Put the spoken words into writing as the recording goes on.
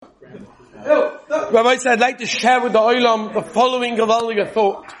Rabbi said, I'd like to share with the Olam the following Gavaldiga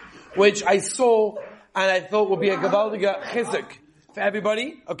thought, which I saw and I thought would be a Gavaldiga chizuk for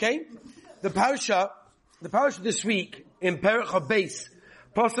everybody, okay? The parasha this week in Perek HaBeis,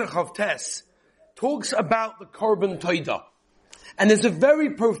 Pasuk Chavtes, talks about the Korban Toida. And there's a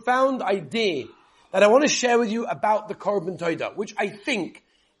very profound idea that I want to share with you about the Korban Toida, which I think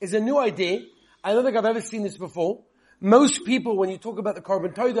is a new idea. I don't think I've ever seen this before. Most people, when you talk about the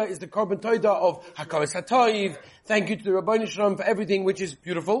Korban Toida, is the Korban Toida of Hakaras HaToiv, thank you to the Rabbeinu Shalom for everything, which is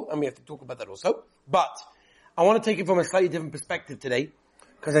beautiful, and we have to talk about that also. But I want to take it from a slightly different perspective today,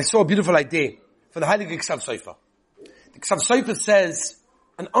 because I saw a beautiful idea for the Heilige Ksav Sofer. The Ksav Sofer says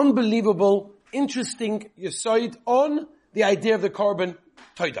an unbelievable, interesting yesod on the idea of the Korban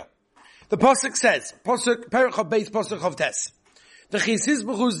Toida. The Pasuk says, Perek HaBeis, Pasuk Chavtes, the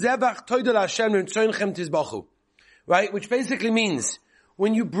Chisizbachu Zebach Toida LaHashem Ritzonchem Tizbachu. Right? Which basically means,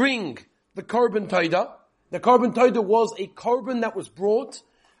 when you bring the Korban Toida was a Korban that was brought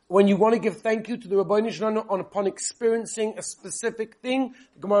when you want to give thank you to the Rabbeinu Shalom upon experiencing a specific thing.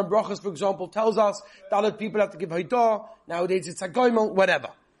 The Gemara in Brachos, for example, tells us that people have to give Haidah, nowadays it's a Goimel, whatever.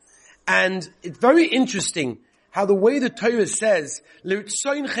 And it's very interesting how the way the Torah says,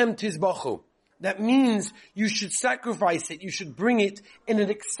 L'ritzonchem tizbachu, that means you should sacrifice it, you should bring it in an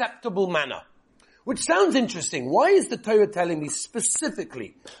acceptable manner. Which sounds interesting. Why is the Torah telling me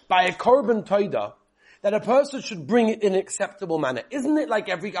specifically by a Korban Toida that a person should bring it in an acceptable manner? Isn't it like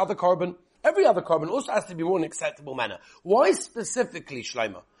every other Korban? Every other Korban also has to be brought in an acceptable manner. Why specifically,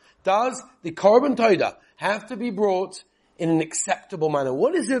 Shlomo, does the Korban Toida have to be brought in an acceptable manner?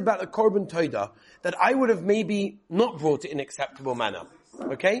 What is it about the Korban Toida that I would have maybe not brought it in an acceptable manner?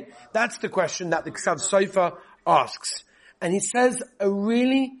 Okay? That's the question that the Ksav Sofer asks. And he says a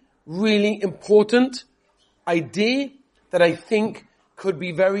really important idea that I think could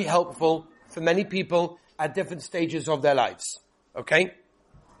be very helpful for many people at different stages of their lives. Okay?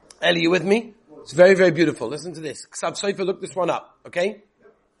 Ellie, you with me? It's very, very beautiful. Listen to this. Ksav Sofer, look this one up. Okay?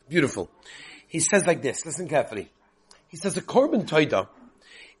 Beautiful. He says like this. Listen carefully. He says a Korban Toida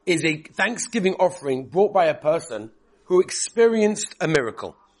is a thanksgiving offering brought by a person who experienced a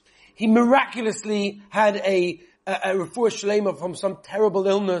miracle. He miraculously had a refuah shlema from some terrible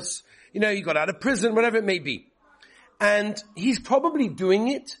illness. He got out of prison, whatever it may be. And he's probably doing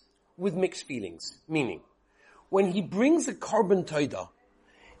it with mixed feelings. Meaning, when he brings a Korban Toida,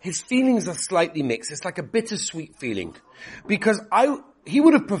 his feelings are slightly mixed. It's like a bittersweet feeling. Because he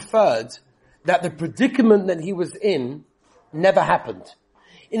would have preferred that the predicament that he was in never happened.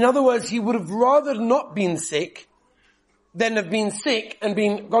 In other words, he would have rather not been sick than have been sick and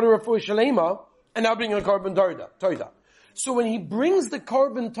got a refuah shlema and now bringing a Korban Toida. So when he brings the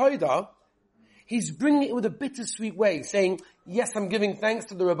Korban Toida, he's bringing it with a bittersweet way, saying, yes, I'm giving thanks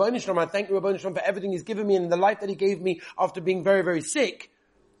to the Rabbeinu Shalom. I thank the Rabbeinu Shalom for everything he's given me and the life that he gave me after being very, very sick.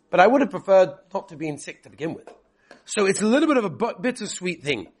 But I would have preferred not to be sick to begin with. So it's a little bit of a bittersweet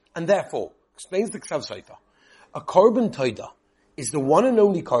thing. And therefore, explains the Ksav Sofer, a Korban Toida is the one and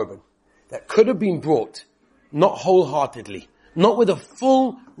only Korban that could have been brought not wholeheartedly, not with a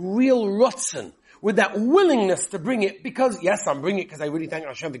full, real rotzen, with that willingness to bring it, because yes, I'm bringing it because I really thank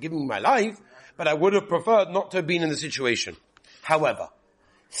Hashem for giving me my life, but I would have preferred not to have been in the situation. However,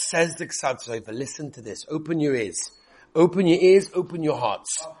 says the Ksav Sofer, listen to this, open your ears, open your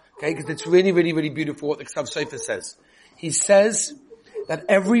hearts, okay, because it's really, really, really beautiful what the Ksav Sofer says. He says that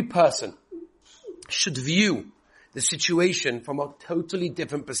every person should view the situation from a totally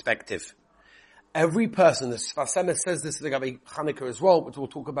different perspective. Every person, the Sfas Emes says this regarding Hanukkah as well, which we'll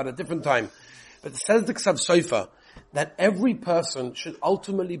talk about at a different time. But it says the Ksav Sofer that every person should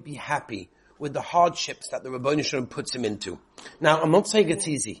ultimately be happy with the hardships that the Rabbeinu Shalom puts him into. Now, I'm not saying it's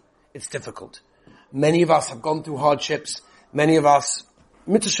easy. It's difficult. Many of us have gone through hardships. Many of us,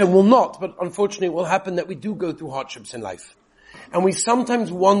 Mitzvah will not, but unfortunately it will happen that we do go through hardships in life. And we sometimes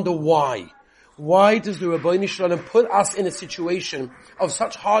wonder why. Why does the Rabbeinu Shalom put us in a situation of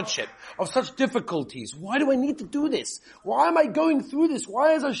such hardship, of such difficulties? Why do I need to do this? Why am I going through this?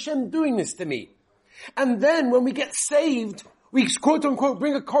 Why is Hashem doing this to me? And then when we get saved, we quote unquote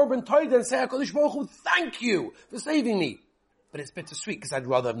bring a Korban Toida and say, HaKadosh Baruch Hu, thank you for saving me. But it's bittersweet because I'd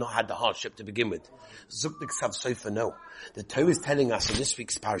rather have not had the hardship to begin with. Zuk the Ksav Sofer, no. The Torah is telling us in this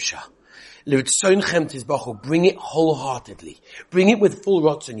week's parasha, L'ritzonchem tizbachu, bring it wholeheartedly. Bring it with full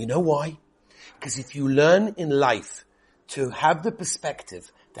rotzen. You know why? Because if you learn in life to have the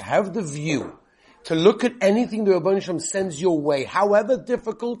perspective, to have the view, to look at anything the Rabbeinu Shalom sends your way, however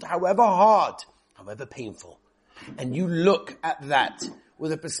difficult, however hard, however painful, and you look at that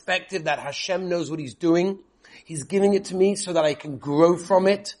with a perspective that Hashem knows what He's doing, He's giving it to me so that I can grow from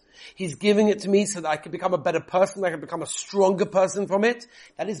it, He's giving it to me so that I can become a better person, I can become a stronger person from it.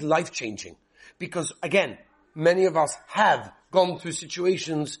 That is life-changing. Because, again, many of us have gone through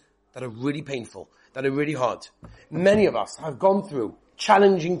situations that are really painful, that are really hard. Many of us have gone through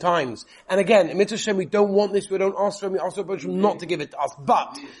challenging times. And again, in Mitzvah Shem, we don't want this, we don't ask for it, we ask for it not to give it to us.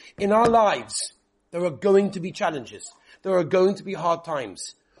 But, in our lives, there are going to be challenges. There are going to be hard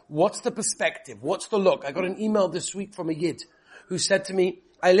times. What's the perspective? What's the look? I got an email this week from a Yid who said to me,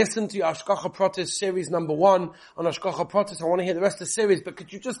 I listened to your Hashgacha Pratis series number 1 on Hashgacha Pratis. I want to hear the rest of the series, but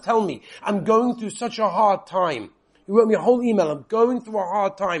could you just tell me, I'm going through such a hard time. He wrote me a whole email. I'm going through a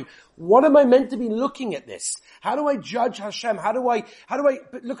hard time. What am I meant to be looking at this? How do I judge Hashem? How do I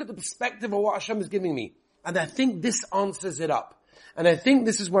look at the perspective of what Hashem is giving me? And I think this answers it up. And I think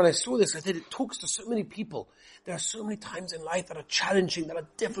this is when I saw this, I said it talks to so many people. There are so many times in life that are challenging, that are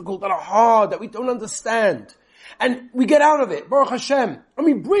difficult, that are hard, that we don't understand. And we get out of it, Baruch Hashem, and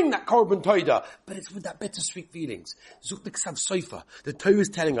we bring that Korban Toida, but it's with that bittersweet feelings. Zuk the Ksav Sofer, the Torah is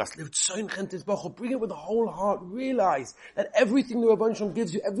telling us, bring it with the whole heart, realize that everything the Rebbeinu Shalom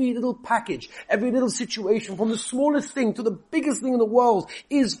gives you, every little package, every little situation, from the smallest thing to the biggest thing in the world,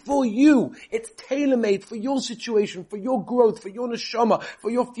 is for you. It's tailor-made for your situation, for your growth, for your neshama,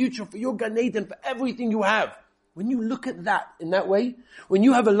 for your future, for your Gan Eden, for everything you have. When you look at that in that way, when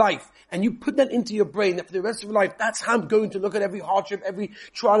you have a life and you put that into your brain that for the rest of your life, that's how I'm going to look at every hardship, every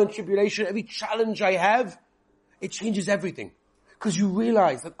trial and tribulation, every challenge I have, it changes everything. Because you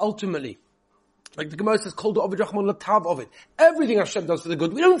realize that ultimately, like the Gemara says, Kol da'ovid rachman latav ovid. Everything Hashem does for the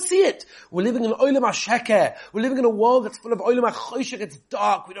good. We don't see it. We're living in olam hasheker. We're living in a world that's full of olam hachoshek. It's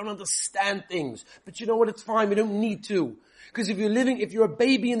dark. We don't understand things. But you know what? It's fine. We don't need to. Because if you're a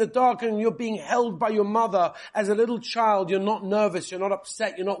baby in the dark and you're being held by your mother as a little child, you're not nervous, you're not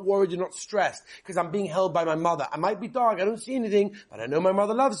upset, you're not worried, you're not stressed. Because I'm being held by my mother. I might be dark, I don't see anything, but I know my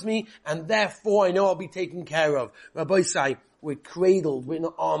mother loves me, and therefore I know I'll be taken care of. Rabbi Say, we're cradled, we're in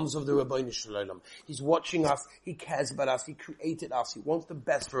the arms of the Rebbeinu Shalom. He's watching us, He cares about us, He created us, He wants the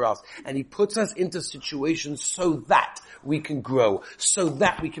best for us, and He puts us into situations so that we can grow, so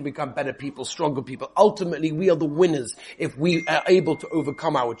that we can become better people, stronger people. Ultimately, we are the winners if we are able to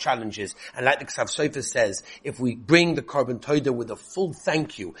overcome our challenges. And like the Ksav Sofer says, if we bring the Korban Toida with a full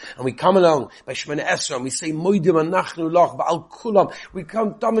thank you, and we come along by Shemona Esrei, and we say, Moidim anachnu lach ba'al kulam, we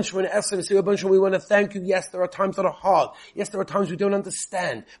come down in Shemona Esrei and say, Rebbeinu Shalom, we want to thank you. Yes, there are times that are hard. Yes, there are times we don't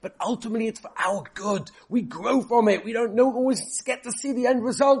understand, but ultimately it's for our good. We grow from it. We don't always get to see the end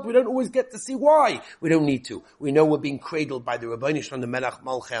result. We don't always get to see why. We don't need to. We know we're being cradled by the Rebbeinu Shalom, the Melech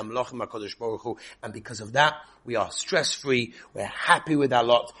Malchei HaMelachim HaKadosh Baruch Hu, and because of that, we are stress-free. We're happy with our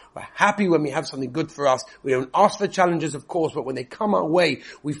lot. We're happy when we have something good for us. We don't ask for challenges, of course, but when they come our way,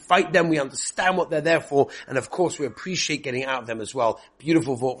 we fight them. We understand what they're there for, and of course, we appreciate getting out of them as well.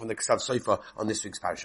 Beautiful thought from the Ksav Sofer on this week's parasha.